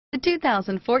The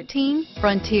 2014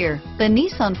 Frontier. The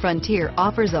Nissan Frontier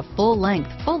offers a full-length,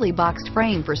 fully boxed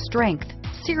frame for strength,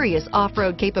 serious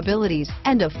off-road capabilities,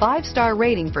 and a 5-star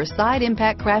rating for side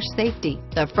impact crash safety.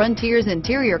 The Frontier's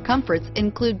interior comforts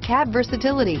include cab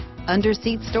versatility,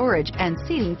 under-seat storage, and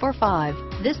seating for 5.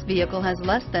 This vehicle has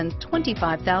less than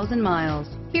 25,000 miles.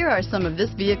 Here are some of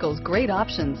this vehicle's great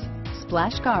options: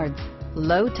 splash guards,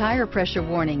 low tire pressure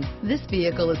warning. This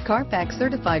vehicle is Carfax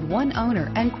certified one owner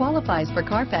and qualifies for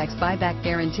Carfax buyback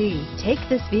guarantee. Take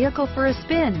this vehicle for a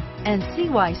spin and see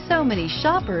why so many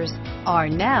shoppers are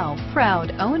now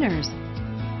proud owners.